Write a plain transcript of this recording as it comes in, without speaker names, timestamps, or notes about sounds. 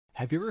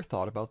Have you ever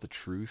thought about the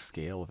true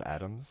scale of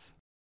atoms?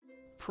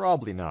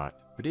 Probably not,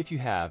 but if you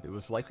have, it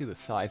was likely the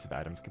size of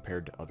atoms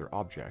compared to other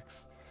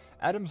objects.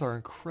 Atoms are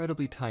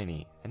incredibly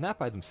tiny, and that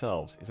by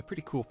themselves is a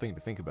pretty cool thing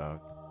to think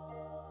about.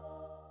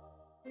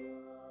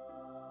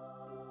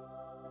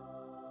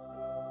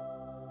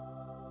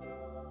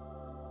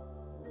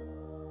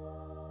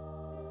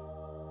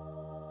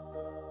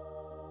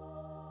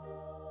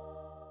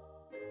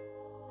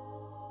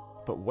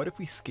 But what if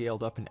we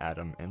scaled up an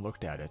atom and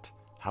looked at it?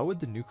 How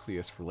would the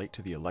nucleus relate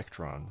to the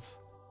electrons?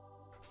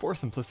 For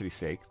simplicity's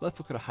sake,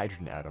 let's look at a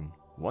hydrogen atom,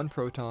 one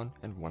proton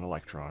and one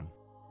electron.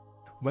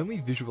 When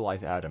we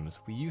visualize atoms,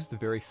 we use the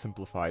very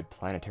simplified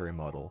planetary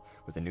model,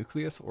 with a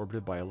nucleus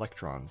orbited by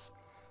electrons.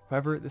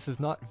 However, this is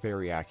not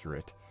very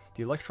accurate.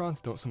 The electrons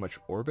don't so much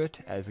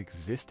orbit as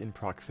exist in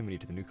proximity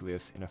to the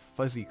nucleus in a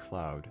fuzzy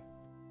cloud.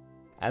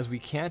 As we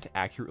can't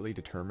accurately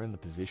determine the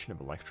position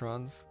of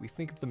electrons, we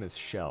think of them as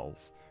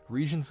shells,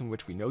 regions in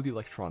which we know the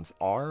electrons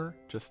are,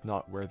 just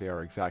not where they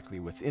are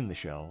exactly within the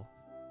shell.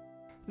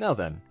 Now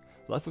then,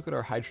 let's look at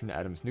our hydrogen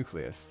atom's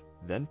nucleus,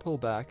 then pull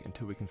back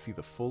until we can see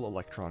the full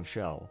electron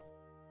shell.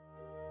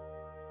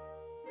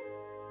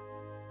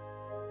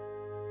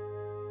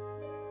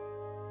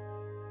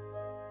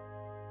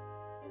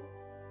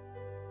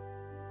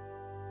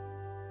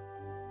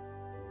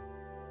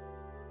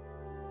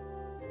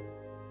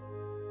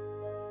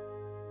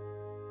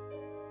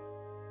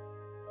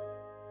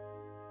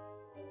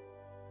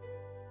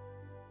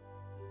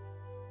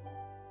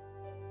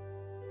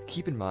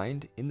 Keep in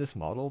mind, in this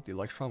model, the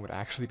electron would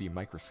actually be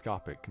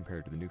microscopic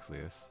compared to the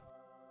nucleus.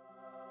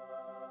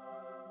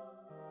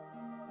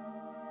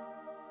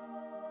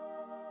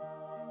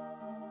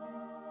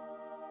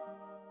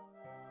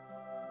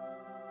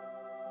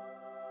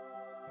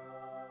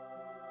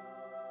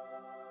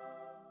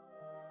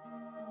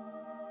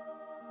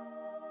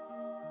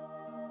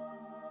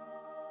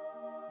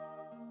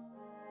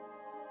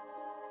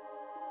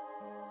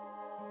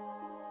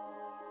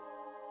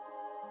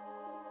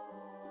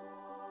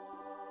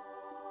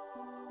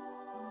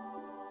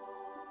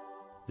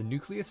 The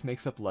nucleus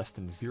makes up less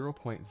than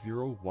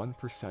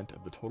 0.01%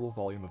 of the total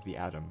volume of the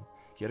atom,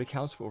 yet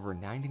accounts for over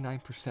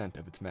 99%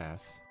 of its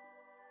mass.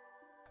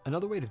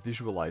 Another way to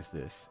visualize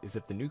this is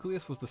if the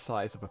nucleus was the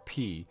size of a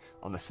pea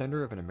on the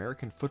center of an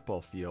American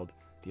football field,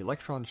 the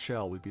electron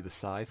shell would be the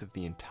size of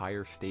the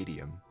entire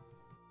stadium.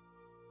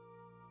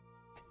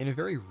 In a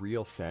very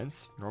real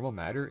sense, normal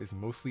matter is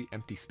mostly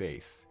empty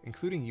space,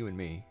 including you and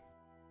me.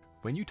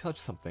 When you touch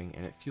something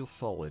and it feels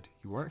solid,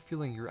 you aren't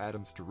feeling your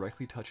atoms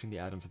directly touching the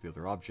atoms of the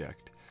other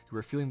object. You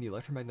are feeling the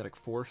electromagnetic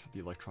force of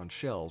the electron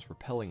shells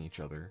repelling each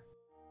other.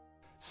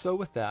 So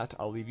with that,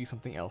 I'll leave you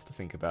something else to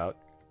think about.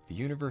 The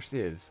universe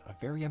is a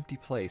very empty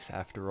place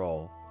after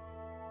all.